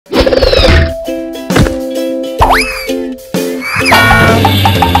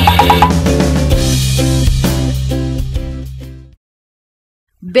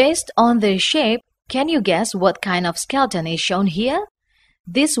Based on their shape, can you guess what kind of skeleton is shown here?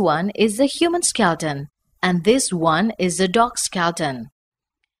 This one is the human skeleton, and this one is the dog skeleton.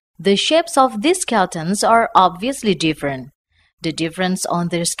 The shapes of these skeletons are obviously different. The difference on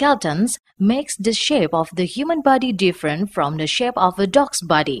their skeletons makes the shape of the human body different from the shape of a dog's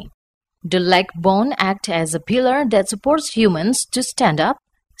body. The leg bone acts as a pillar that supports humans to stand up,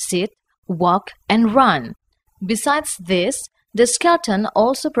 sit, walk, and run. Besides this, the skeleton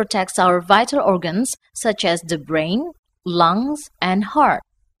also protects our vital organs such as the brain, lungs, and heart.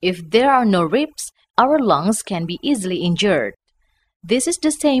 If there are no ribs, our lungs can be easily injured. This is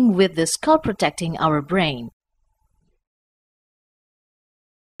the same with the skull protecting our brain.